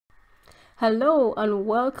Hello and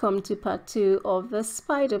welcome to part 2 of the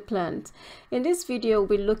spider plant. In this video,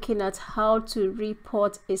 we're looking at how to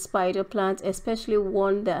repot a spider plant, especially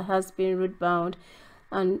one that has been root bound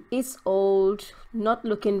and it's old, not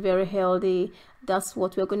looking very healthy. That's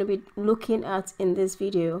what we're going to be looking at in this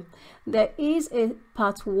video. There is a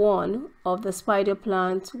part 1 of the spider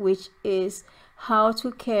plant, which is how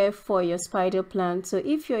to care for your spider plant. So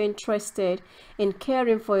if you're interested in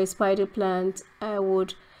caring for a spider plant, I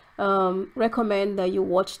would recommend that you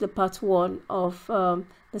watch the part 1 of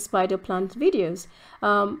the spider plant videos.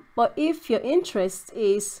 But if your interest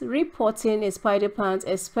is repotting a spider plant,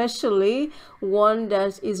 especially one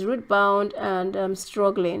that is root bound and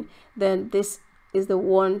struggling, then this is the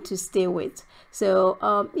one to stay with. So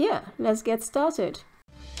yeah, let's get started.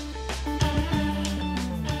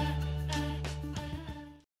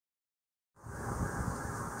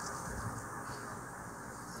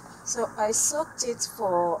 So I soaked it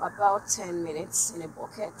for about 10 minutes in a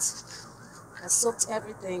bucket. I soaked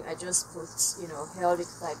everything. I just put, held it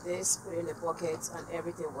like this, put it in a bucket, and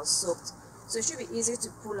everything was soaked. So it should be easy to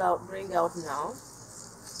pull out, bring out now.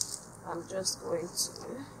 I'm just going to,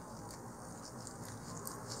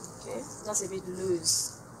 okay, that's a bit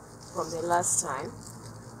loose from the last time.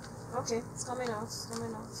 Okay, it's coming out, it's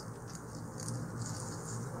coming out.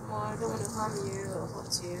 Come on, I don't want to harm you or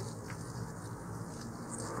hurt you.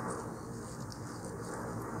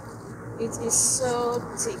 It is so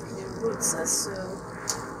thick, the roots are so.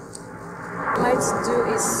 What I might do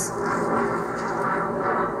is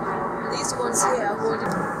these ones here are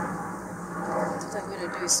holding. What I'm going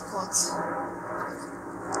to do is cut.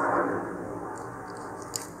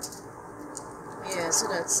 Yeah, so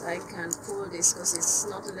that I can pull this because it's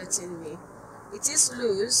not letting me. It is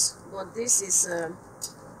loose, but this is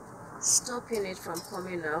stopping it from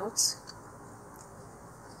coming out.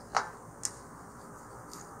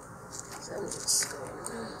 Cut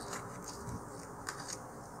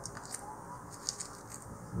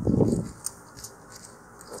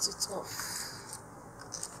it off.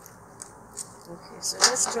 Okay, so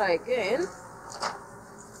let's try again.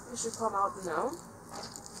 It should come out now.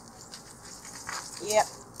 Yep,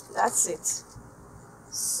 that's it.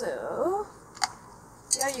 So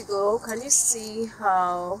there you go. Can you see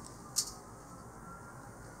how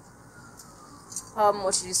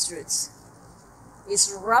much this roots?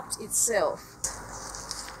 It's wrapped itself.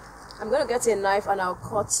 I'm gonna get a knife and I'll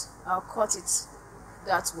cut it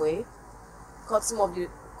that way. Cut some of the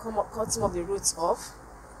roots off.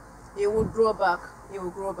 It will grow back. It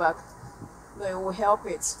will grow back. But it will help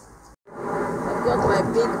it. I've got my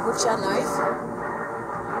big butcher knife,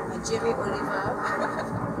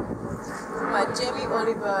 my Jamie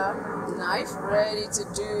Oliver knife, ready to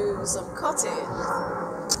do some cutting.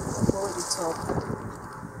 Hold it up.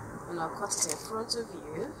 And I'll cut it in front of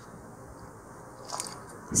you.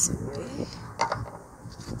 Put this away.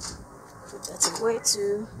 Put that away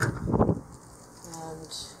too.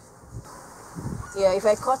 And yeah, if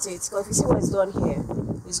I cut it, because if you see what it's done here,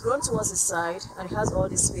 it's grown towards the side and it has all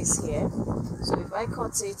this space here. So if I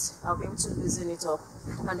cut it, I'll be able to loosen it up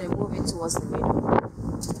and then move it towards the middle.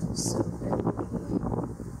 So let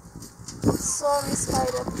me saw the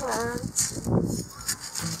spider plant.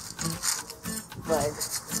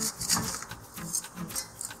 Right.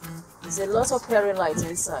 There's a lot of perlite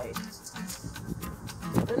inside.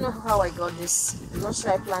 I don't know how I got this. I'm not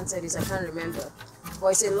sure I planted this, I can't remember. But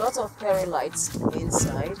it's a lot of perlite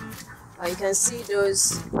inside. You can see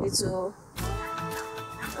those little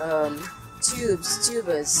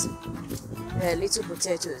tubers, little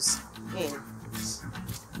potatoes in.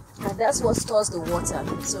 And that's what stores the water.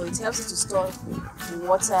 So it helps you to store the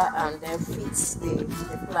water and then feeds the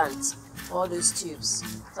plant. All those tubes.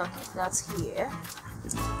 So that's here.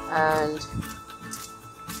 And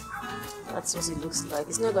that's what it looks like.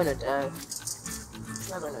 It's not gonna die. It's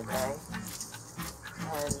not gonna die.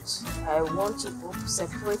 And I want to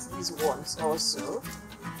separate these ones also,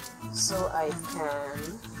 so I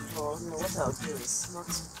can. Oh no, what I'll do is not.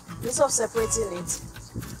 Instead of separating it,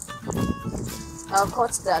 I'll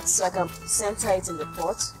cut that so I can center it in the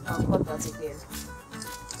pot. I'll cut that again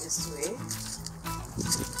this way.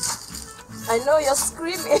 I know you're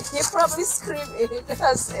screaming. You're probably screaming.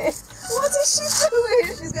 That's it. What is she doing?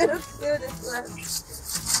 She's gonna kill the plant.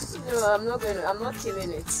 No, I'm not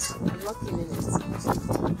killing it. I'm not killing it.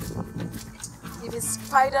 If it's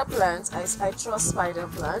spider plants, I trust spider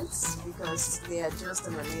plants because they are just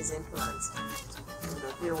an amazing plant.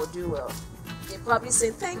 They will do well. They probably say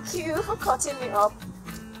thank you for cutting me up.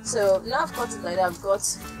 So now I've cut it like that. I've got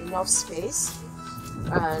enough space,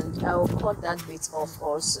 and I will cut that bit off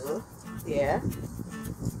also. There.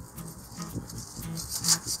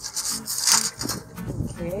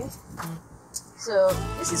 Okay, so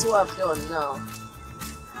this is what I've done now.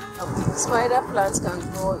 Spider plants can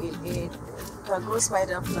grow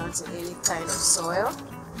spider plants in any kind of soil.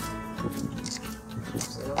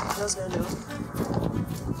 So I'm just going to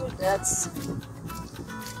put that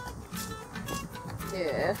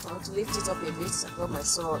there. I want to lift it up a bit. I've got my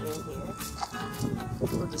soil in here.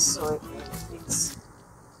 Put the soil in a bit.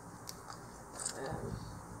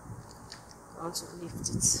 I want to lift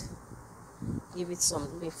it. Give it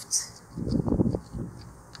some lift.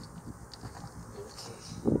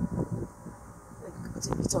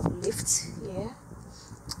 A bit of lift here.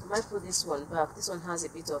 I might put this one back. This one has a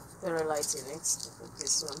bit of perlite in it. To put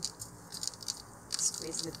this one,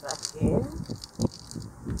 squeeze it back in.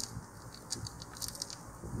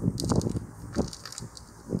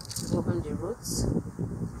 Open the roots.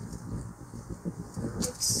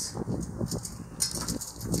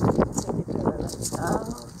 Take the perlite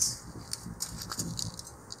out.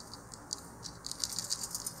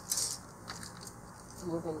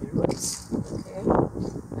 Moving the roots, okay,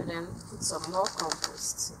 and then put some more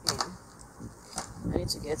compost in. I need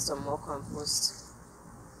to get some more compost.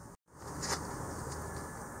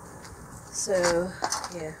 So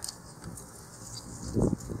yeah,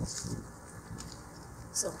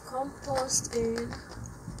 some compost in.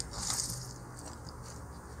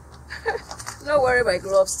 Not wearing my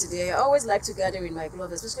gloves today. I always like to garden with my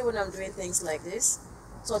gloves, especially when I'm doing things like this,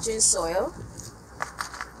 touching soil,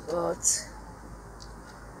 but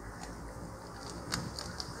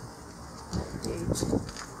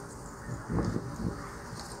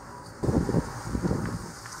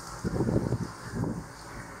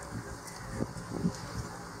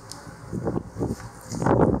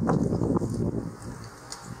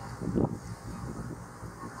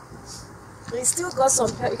it still got some,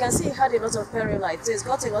 you can see it had a lot of perlite, so it's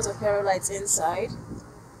got a lot of perlite inside,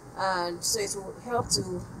 and so it will help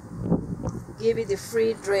to give it the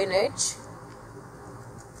free drainage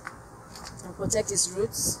and protect its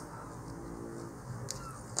roots.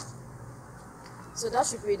 So that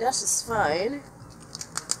is fine.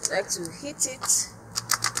 I like to heat it.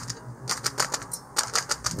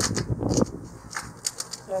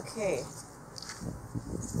 Okay.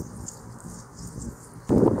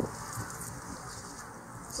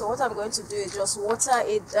 So what I'm going to do is just water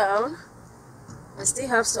it down. I still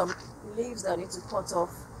have some leaves that I need to cut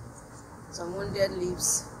off. Some wounded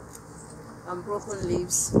leaves and broken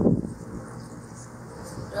leaves.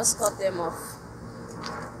 Just cut them off.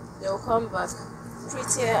 They'll come back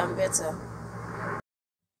prettier and better.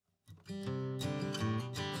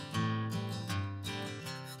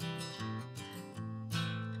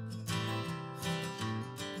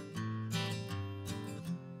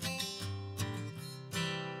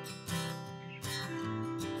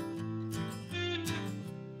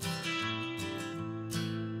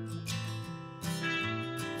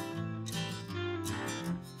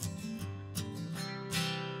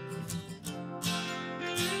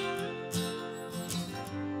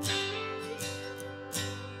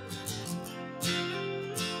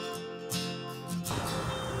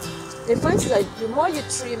 The point is that the more you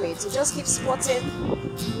trim it, you just keep spotting,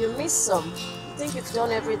 you miss some. You think you've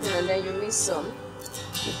done everything and then you miss some.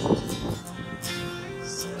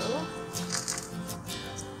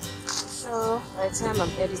 So by the time I'm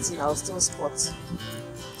editing, I'll still spot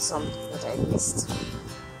some that I missed.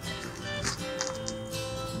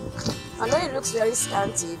 I know it looks very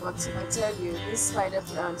scanty, but I tell you, this spider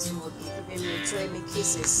plant would be giving me, throwing me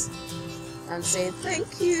kisses and saying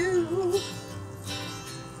thank you.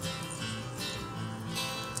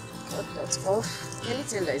 Cut that off.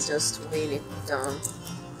 Anything that is just weighing it down,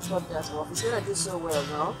 cut that off. It's gonna do so well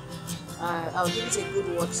now. I'll give it a good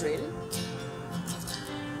watering,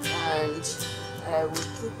 and I will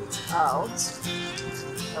keep it out.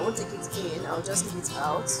 I won't take it in. I'll just leave it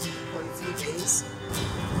out for a few days.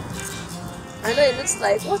 I know it looks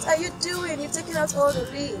like, what are you doing? You're taking out all the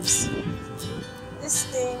leaves. This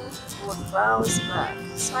thing would bounce back.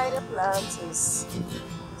 Spider plant is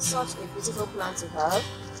such a beautiful plant to have.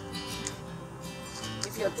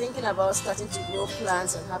 If you're thinking about starting to grow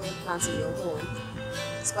plants and having plants in your home,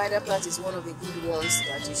 spider plant is one of the good ones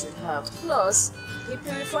that you should have. Plus, it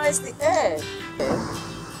purifies the air.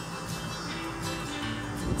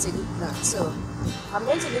 It's a good plant. So, I'm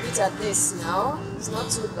going to leave it at this now. It's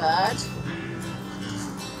not too bad.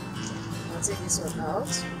 I'll take this one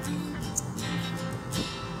out.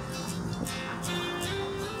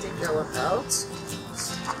 Take that one out.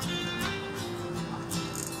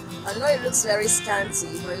 I know it looks very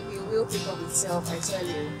scanty, but it will pick up itself, I tell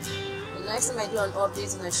you. The next time I do an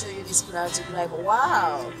update and I show you this plant, you'll be like,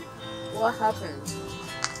 wow, what happened?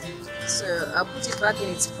 So I'll put it back in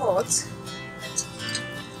its pot.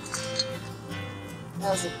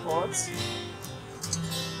 That's the pot.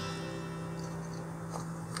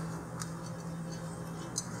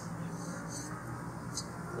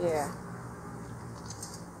 Yeah.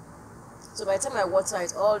 So by the time I water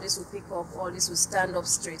it, all this will pick up, all this will stand up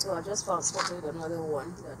straight. Oh, I just found spotted another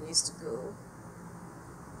one that needs to go.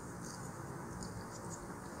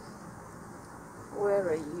 Where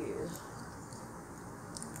are you?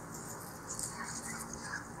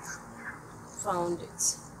 Found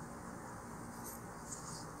it.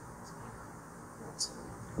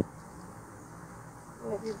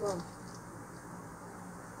 Where have you gone?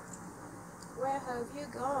 Where have you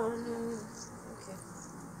gone? Okay.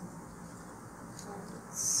 Found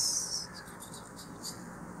it.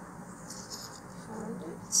 Found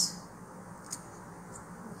it.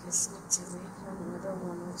 Okay, slipped away. Found another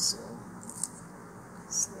one also.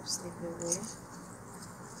 Slip away.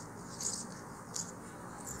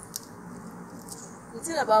 The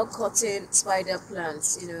thing about cutting spider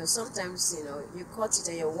plants, you know, sometimes, you know, you cut it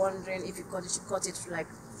and you're wondering if you should cut it like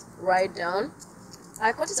right down.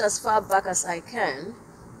 I cut it as far back as I can,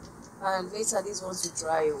 and later these ones will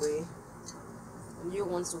dry away. New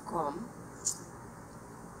ones will come.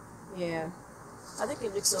 Yeah, I think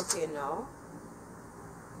it looks okay now.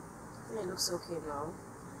 It looks okay now.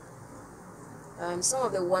 Some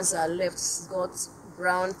of the ones that are left got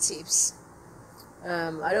brown tips.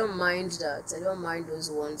 I don't mind that. I don't mind those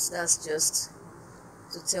ones. That's just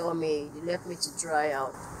to tell me you left me to dry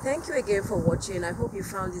out. Thank you again for watching. I hope you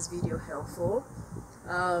found this video helpful.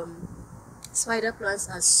 Spider plants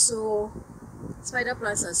are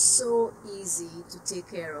so easy to take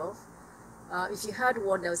care of. If you had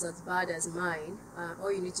one that was as bad as mine,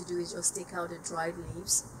 all you need to do is just take out the dried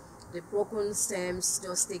leaves, the broken stems,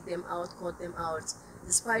 just take them out, cut them out.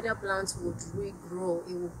 The spider plants would regrow.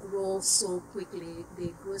 It will grow so quickly.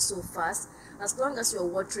 They grow so fast. As long as you're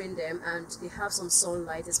watering them and they have some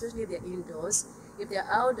sunlight, especially if they're indoors. If they're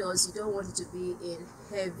outdoors, you don't want it to be in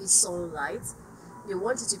heavy sunlight. You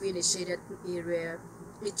want it to be in a shaded area.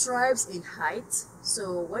 It thrives in height.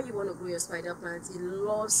 So when you want to grow your spider plant, it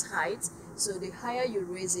loves height. So the higher you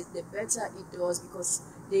raise it, the better it does, because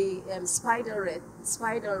the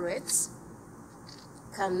spiderets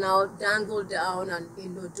can now dangle down and, you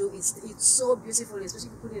know, do it's so beautiful, especially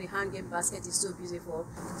if you put it in a hanging basket. It's so beautiful.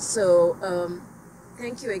 So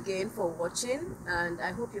thank you again for watching, and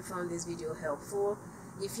I hope you found this video helpful.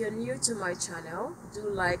 If you're new to my channel, do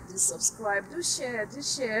like, do subscribe, do share,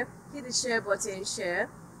 hit the share button, share.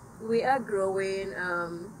 We are growing,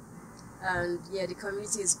 and yeah, the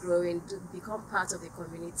community is growing. Do become part of the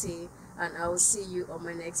community, and I will see you on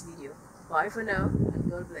my next video. Bye for now,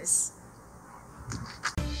 and God bless.